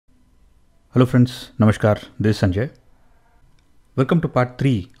Hello friends, Namaskar, this is Sanjay. Welcome to part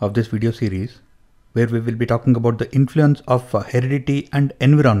 3 of this video series where we will be talking about the influence of heredity and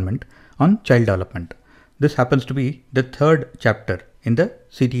environment on child development. This happens to be the third chapter in the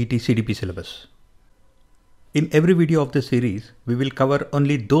CTET CDP syllabus. In every video of this series, we will cover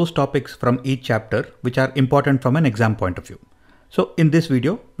only those topics from each chapter which are important from an exam point of view. So in this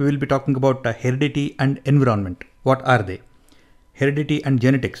video, we will be talking about heredity and environment. What are they? Heredity and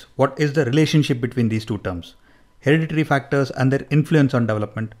genetics. What is the relationship between these two terms? Hereditary factors and their influence on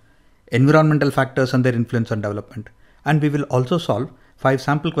development. Environmental factors and their influence on development. And we will also solve 5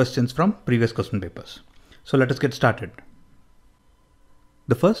 sample questions from previous question papers. So let us get started.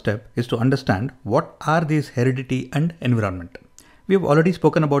 The first step is to understand what are these heredity and environment. We have already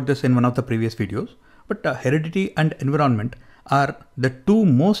spoken about this in one of the previous videos, but heredity and environment are the two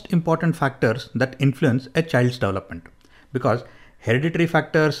most important factors that influence a child's development, because hereditary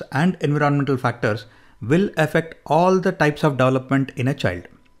factors and environmental factors will affect all the types of development in a child.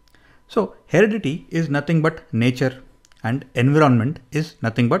 So heredity is nothing but nature and environment is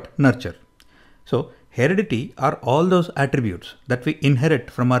nothing but nurture. So heredity are all those attributes that we inherit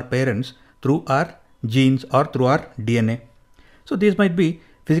from our parents through our genes or through our DNA. So these might be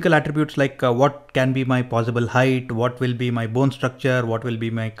physical attributes like what can be my possible height, what will be my bone structure, what will be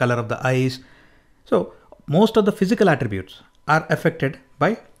my color of the eyes. So most of the physical attributes are affected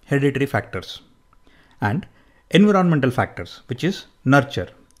by hereditary factors. And environmental factors, which is nurture,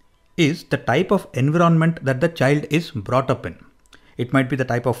 is the type of environment that the child is brought up in. It might be the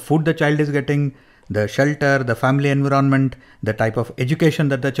type of food the child is getting, the shelter, the family environment, the type of education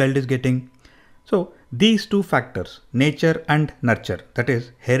that the child is getting. So these two factors, nature and nurture, that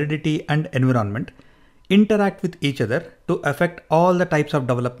is heredity and environment, interact with each other to affect all the types of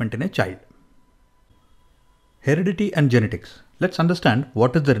development in a child. Heredity and genetics. Let's understand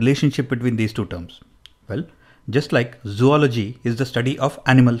what is the relationship between these two terms. Well, just like zoology is the study of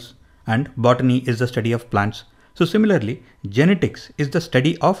animals and botany is the study of plants, so similarly genetics is the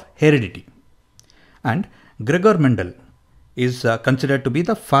study of heredity. And Gregor Mendel is considered to be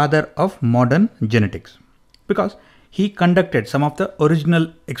the father of modern genetics because he conducted some of the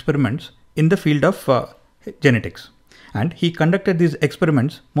original experiments in the field of genetics, and he conducted these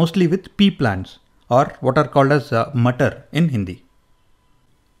experiments mostly with pea plants, or what are called as matar in Hindi.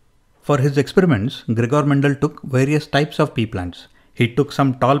 For his experiments, Gregor Mendel took various types of pea plants. He took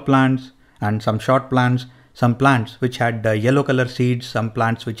some tall plants and some short plants, some plants which had yellow color seeds, some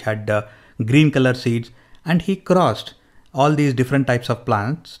plants which had green color seeds, and he crossed all these different types of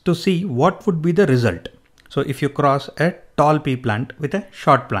plants to see what would be the result. So if you cross a tall pea plant with a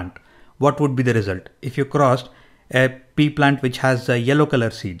short plant, what would be the result? If you crossed a pea plant which has yellow color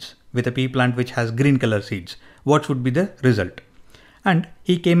seeds with a pea plant which has green color seeds, what would be the result? And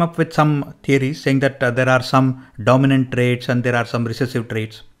he came up with some theories saying that there are some dominant traits and there are some recessive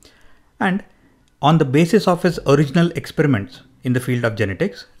traits. And on the basis of his original experiments in the field of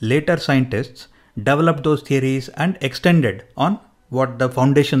genetics, later scientists developed those theories and extended on what the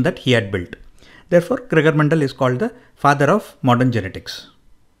foundation that he had built. Therefore, Gregor Mendel is called the father of modern genetics.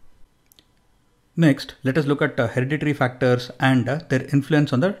 Next, let us look at hereditary factors and their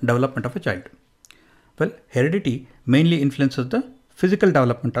influence on the development of a child. Well, heredity mainly influences the physical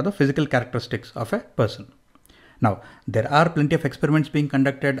development or the physical characteristics of a person. Now, there are plenty of experiments being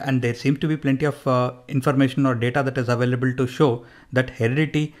conducted and there seems to be plenty of information or data that is available to show that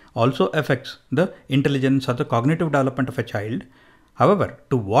heredity also affects the intelligence or the cognitive development of a child. However,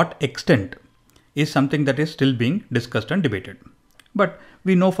 to what extent is something that is still being discussed and debated. But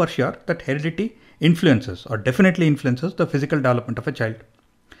we know for sure that heredity influences or definitely influences the physical development of a child,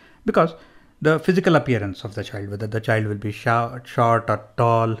 because the physical appearance of the child, whether the child will be short or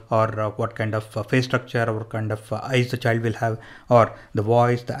tall, or what kind of face structure or what kind of eyes the child will have, or the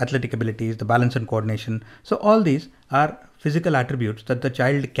voice, the athletic abilities, the balance and coordination. So all these are physical attributes that the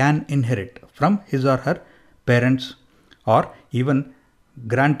child can inherit from his or her parents or even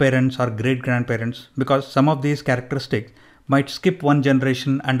grandparents or great grandparents, because some of these characteristics might skip one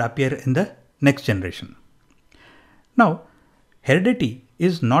generation and appear in the next generation. Now, heredity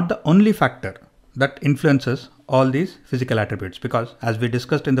is not the only factor that influences all these physical attributes, because as we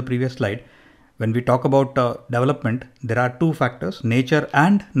discussed in the previous slide, when we talk about development, there are two factors, nature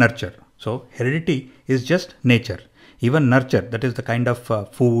and nurture. So heredity is just nature. Even nurture, that is the kind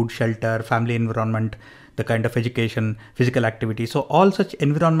of food, shelter, family environment, the kind of education, physical activity. So all such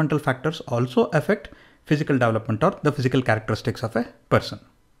environmental factors also affect physical development or the physical characteristics of a person.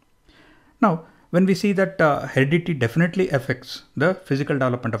 Now, when we see that heredity definitely affects the physical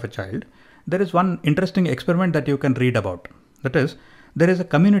development of a child, there is one interesting experiment that you can read about. That is, there is a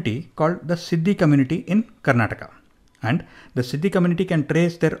community called the Siddhi community in Karnataka. And the Siddhi community can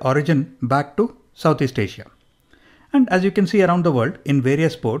trace their origin back to Southeast Asia. And as you can see around the world in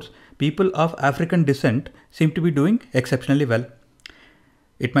various sports, people of African descent seem to be doing exceptionally well.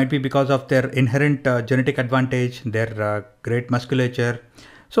 It might be because of their inherent genetic advantage, their great musculature.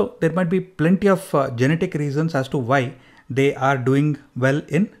 So there might be plenty of genetic reasons as to why they are doing well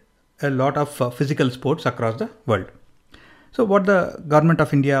in a lot of physical sports across the world. So what the government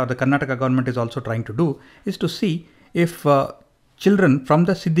of India or the Karnataka government is also trying to do is to see if children from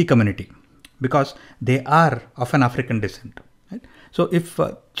the Siddhi community, because they are of an African descent, right? So if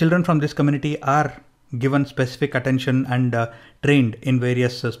children from this community are given specific attention and trained in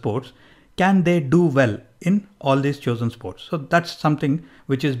various sports, can they do well in all these chosen sports? So that's something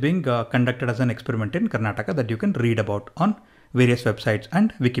which is being conducted as an experiment in Karnataka that you can read about on various websites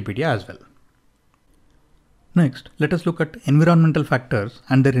and Wikipedia as well. Next, let us look at environmental factors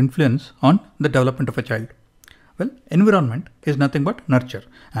and their influence on the development of a child. Well, environment is nothing but nurture,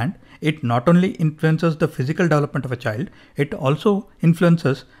 and it not only influences the physical development of a child, it also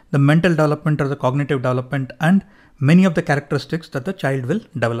influences the mental development or the cognitive development and many of the characteristics that the child will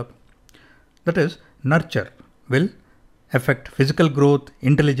develop. That is, nurture will affect physical growth,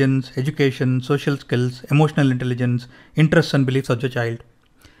 intelligence, education, social skills, emotional intelligence, interests and beliefs of the child.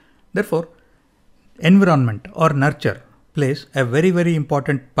 Therefore, environment or nurture plays a very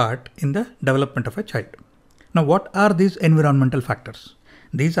important part in the development of a child. Now, what are these environmental factors?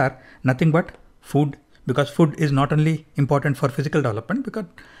 These are nothing but food, because food is not only important for physical development, because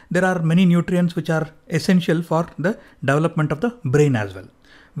there are many nutrients which are essential for the development of the brain as well,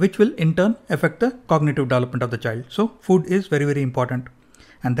 which will in turn affect the cognitive development of the child. So food is very important.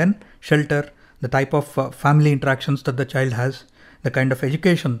 And then shelter, the type of family interactions that the child has, the kind of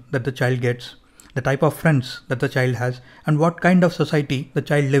education that the child gets, the type of friends that the child has, and what kind of society the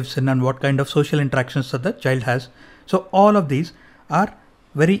child lives in, and what kind of social interactions that the child has. So all of these are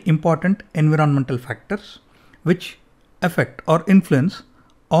very important environmental factors which affect or influence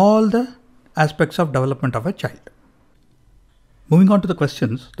all the aspects of development of a child. Moving on to the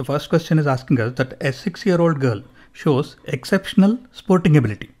questions, the first question is asking us that a 6-year-old girl shows exceptional sporting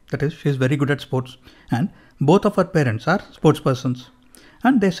ability. That is, she is very good at sports, and both of her parents are sportspersons.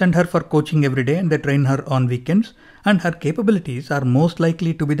 And they send her for coaching every day and they train her on weekends, and her capabilities are most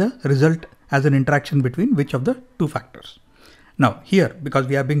likely to be the result as an interaction between which of the two factors. Now here, because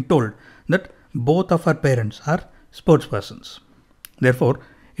we are being told that both of her parents are sportspersons, therefore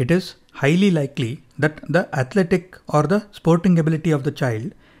it is highly likely that the athletic or the sporting ability of the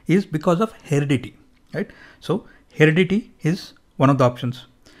child is because of heredity, right? So heredity is one of the options,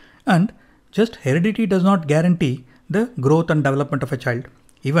 and just heredity does not guarantee the growth and development of a child.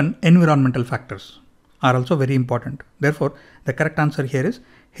 Even environmental factors are also very important. Therefore, the correct answer here is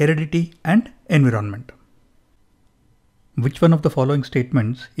heredity and environment. Which one of the following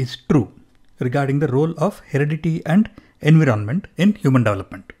statements is true regarding the role of heredity and environment in human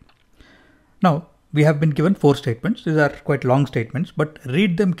development? Now, we have been given 4 statements. These are quite long statements, but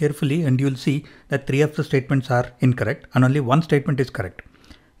read them carefully and you will see that 3 of the statements are incorrect and only 1 statement is correct.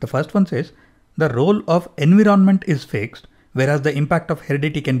 The first one says, the role of environment is fixed, whereas the impact of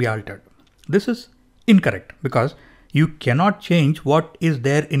heredity can be altered. This is incorrect because you cannot change what is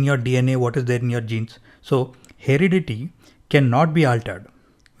there in your DNA, what is there in your genes. So heredity cannot be altered,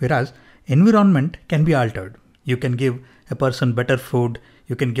 whereas environment can be altered. You can give a person better food,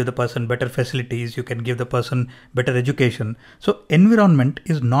 you can give the person better facilities, you can give the person better education. So environment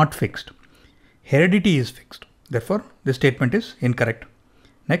is not fixed. Heredity is fixed. Therefore, this statement is incorrect.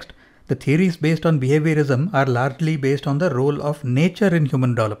 Next, the theories based on behaviorism are largely based on the role of nature in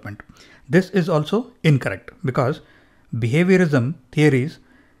human development. This is also incorrect because behaviorism theories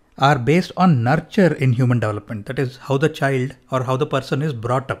are based on nurture in human development. That is how the child or how the person is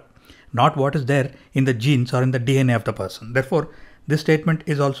brought up, not what is there in the genes or in the DNA of the person. Therefore, this statement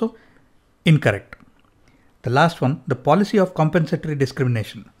is also incorrect. The last one, the policy of compensatory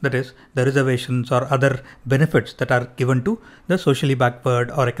discrimination, that is the reservations or other benefits that are given to the socially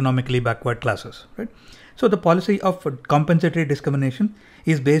backward or economically backward classes, right? So the policy of compensatory discrimination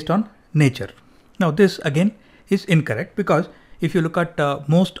is based on nature. Now this again is incorrect because if you look at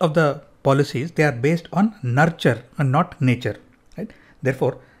most of the policies, they are based on nurture and not nature, right?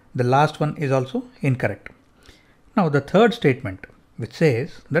 Therefore, the last one is also incorrect. Now the third statement, which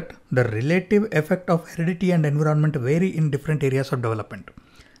says that the relative effect of heredity and environment vary in different areas of development.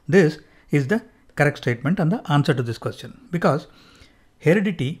 This is the correct statement and the answer to this question, because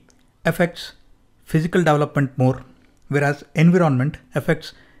heredity affects physical development more, whereas environment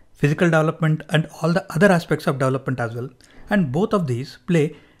affects physical development and all the other aspects of development as well. and both of these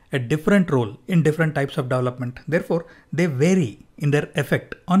play a different role in different types of development. Therefore, they vary in their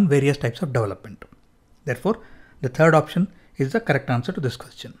effect on various types of development. Therefore, the third option is the correct answer to this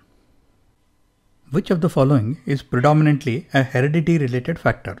question. Which of the following is predominantly a heredity related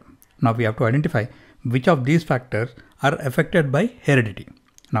factor? Now we have to identify which of these factors are affected by heredity.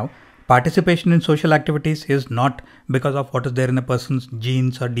 Now, participation in social activities is not because of what is there in a person's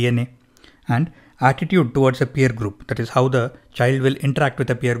genes or DNA, and attitude towards a peer group, that is how the child will interact with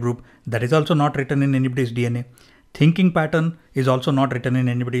a peer group, that is also not written in anybody's DNA. Thinking pattern is also not written in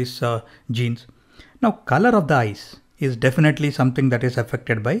anybody's genes. Now, color of the eyes is definitely something that is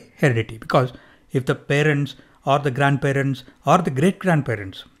affected by heredity, because if the parents or the grandparents or the great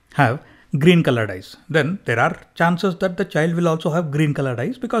grandparents have green colored eyes, then there are chances that the child will also have green colored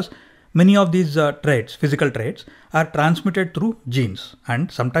eyes, because many of these traits, physical traits, are transmitted through genes,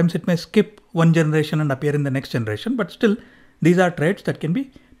 and sometimes it may skip one generation and appear in the next generation, but still these are traits that can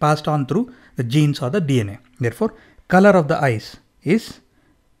be passed on through the genes or the DNA. Therefore, color of the eyes is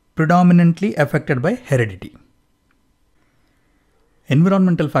predominantly affected by heredity.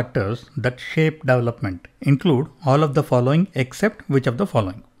 Environmental factors that shape development include all of the following except which of the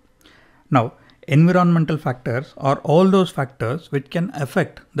following. Now, environmental factors are all those factors which can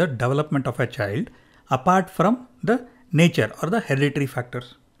affect the development of a child apart from the nature or the hereditary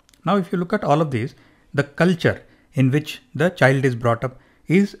factors. Now, if you look at all of these, the culture in which the child is brought up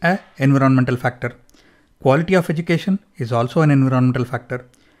is an environmental factor. Quality of education is also an environmental factor.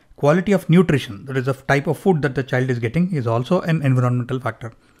 Quality of nutrition, that is the type of food that the child is getting, is also an environmental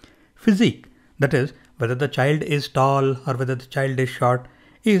factor. Physique, that is whether the child is tall or whether the child is short,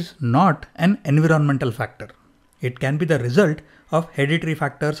 is not an environmental factor. It can be the result of hereditary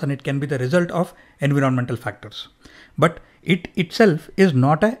factors and it can be the result of environmental factors. But it itself is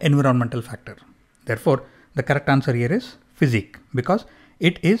not an environmental factor. Therefore, the correct answer here is physique, because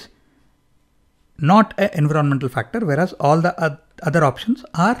it is not an environmental factor, whereas all the other options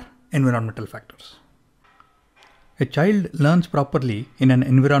are environmental factors. A child learns properly in an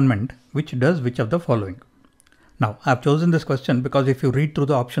environment which does which of the following. Now, I have chosen this question because if you read through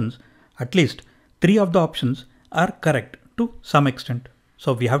the options, at least 3 of the options are correct to some extent.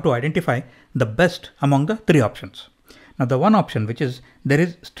 So we have to identify the best among the 3 options. Now, the one option which is there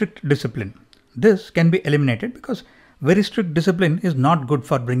is strict discipline, this can be eliminated because very strict discipline is not good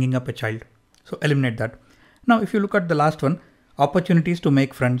for bringing up a child. So eliminate that. Now, if you look at the last one, opportunities to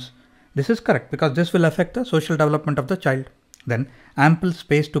make friends, this is correct because this will affect the social development of the child. Then ample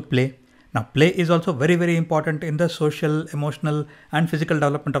space to play. Now, play is also very, very important in the social, emotional and physical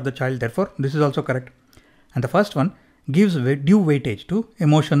development of the child. Therefore, this is also correct. And the first one gives due weightage to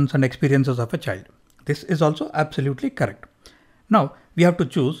emotions and experiences of a child. This is also absolutely correct. Now, we have to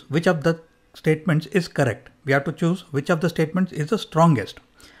choose which of the statements is correct. We have to choose which of the statements is the strongest.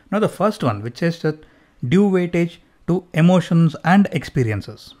 Now, the first one, which says that due weightage to emotions and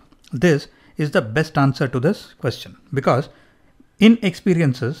experiences. This is the best answer to this question, because in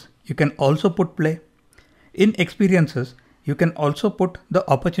experiences, you can also put play. In experiences, you can also put the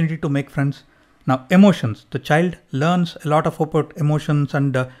opportunity to make friends. Now, emotions, the child learns a lot about emotions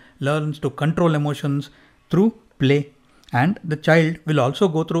and learns to control emotions through play. And the child will also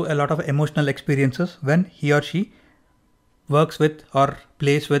go through a lot of emotional experiences when he or she works with or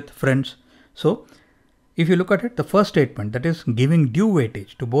plays with friends. So, if you look at it, the first statement, that is giving due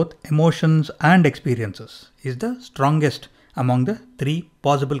weightage to both emotions and experiences, is the strongest among the 3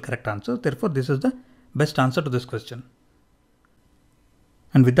 possible correct answers. Therefore, this is the best answer to this question.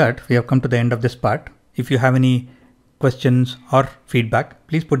 And with that, we have come to the end of this part. If you have any questions or feedback,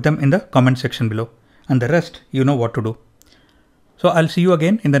 please put them in the comment section below. And the rest, you know what to do. So I'll see you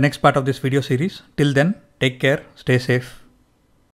again in the next part of this video series. Till then, take care, stay safe.